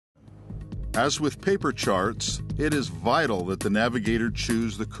As with paper charts, it is vital that the navigator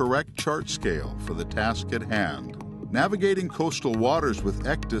choose the correct chart scale for the task at hand. Navigating coastal waters with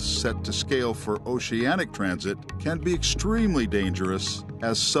Ecdis set to scale for oceanic transit can be extremely dangerous,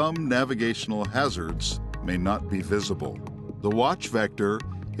 as some navigational hazards may not be visible. The watch vector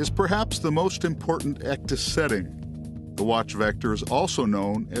is perhaps the most important Ecdis setting. The watch vector is also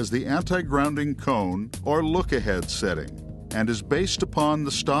known as the anti-grounding cone or look-ahead setting, and is based upon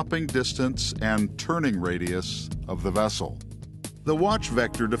the stopping distance and turning radius of the vessel. The watch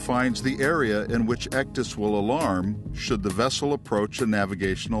vector defines the area in which Ecdis will alarm should the vessel approach a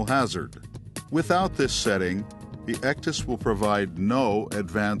navigational hazard. Without this setting, the Ecdis will provide no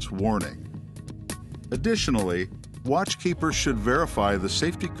advance warning. Additionally, watchkeepers should verify the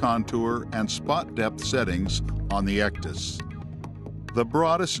safety contour and spot depth settings on the Ecdis. The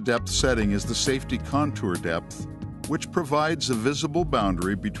broadest depth setting is the safety contour depth, which provides a visible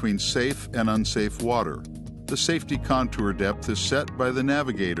boundary between safe and unsafe water. The safety contour depth is set by the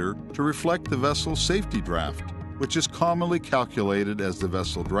navigator to reflect the vessel's safety draft, which is commonly calculated as the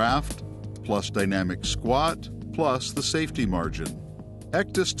vessel draft plus dynamic squat plus the safety margin.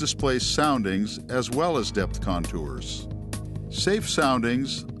 Ecdis displays soundings as well as depth contours. Safe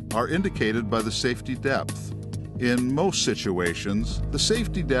soundings are indicated by the safety depth. In most situations, the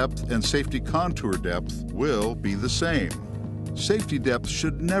safety depth and safety contour depth will be the same. Safety depth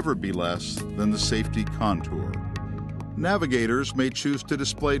should never be less than the safety contour. Navigators may choose to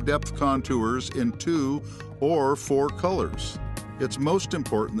display depth contours in 2 or 4 colors. It's most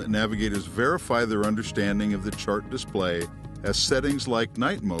important that navigators verify their understanding of the chart display, as settings like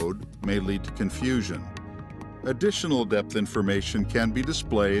night mode may lead to confusion. Additional depth information can be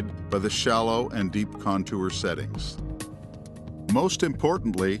displayed by the shallow and deep contour settings. Most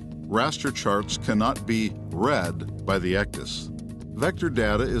importantly, raster charts cannot be read by the Ecdis. Vector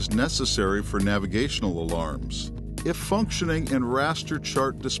data is necessary for navigational alarms. If functioning in raster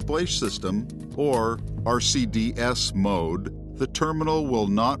chart display system, or RCDS mode, the terminal will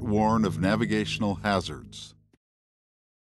not warn of navigational hazards.